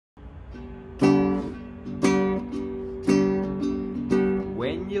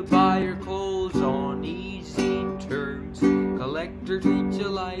you buy your clothes on easy terms. Collector treats you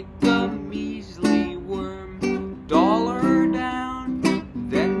like a measly worm. Dollar down,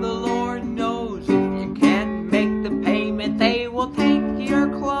 then the Lord knows. If you can't make the payment, they will take your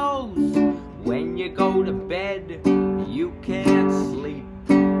clothes. When you go to bed, you can't sleep.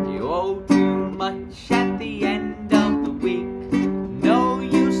 You owe too much at the end of the week. No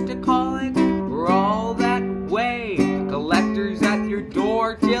use to Colic, we're all that way. Collector's at your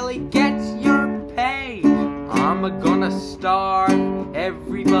door till he gets your pay. I'm gonna starve,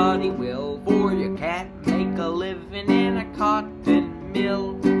 everybody will, for you can't make a living in a cotton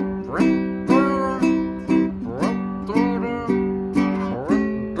mill.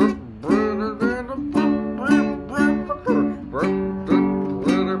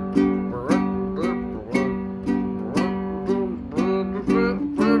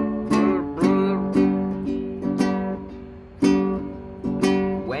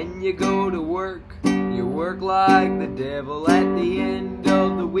 When you go to work, you work like the devil. At the end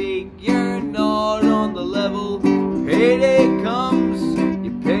of the week, you're not on the level. Payday comes,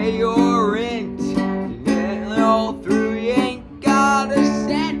 you pay your rent, and all through you ain't got a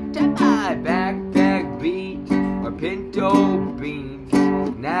cent to buy backpack beat or pinto beans.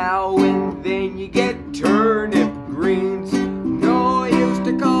 Now and then you get turnip greens. No use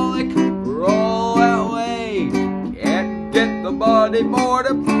to Colic, we're all that way. Can't get the body more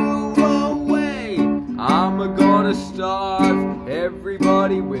to move away. I'm gonna starve,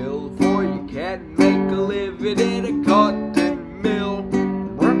 everybody will, for you can't make a living in a cotton mill.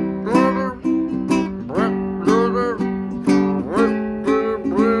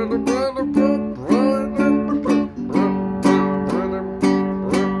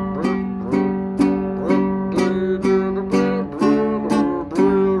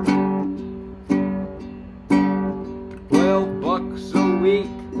 $12 a week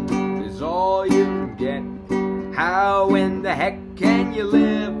is all you can get. How in the heck can you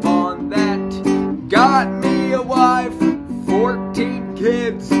live on that? Got me a wife, 14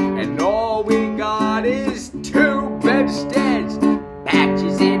 kids, and all we got is 2 bedsteads.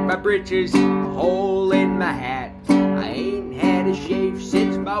 Patches in my britches, a hole in my hat. I ain't had a shave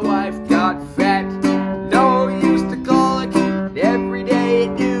since my wife got fat. No use to Colic, everyday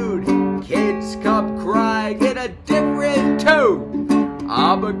dude. Kids come crying in a different tune.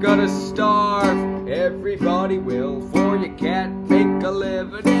 I'm gonna starve, everybody will, for you can't make a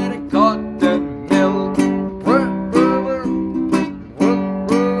living in a cotton mill.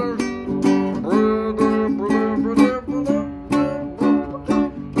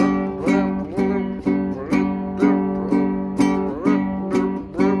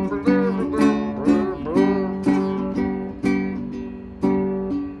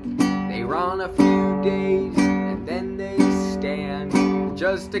 They run a few days and then they stand,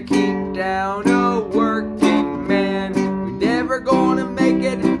 just to keep down a working man. We're never gonna make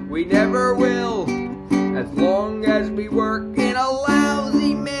it, we never will, as long as we work in a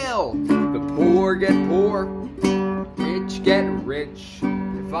lousy mill. The poor get poor, rich get rich.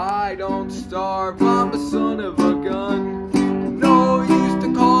 If I don't starve, I'm a son of a gun. No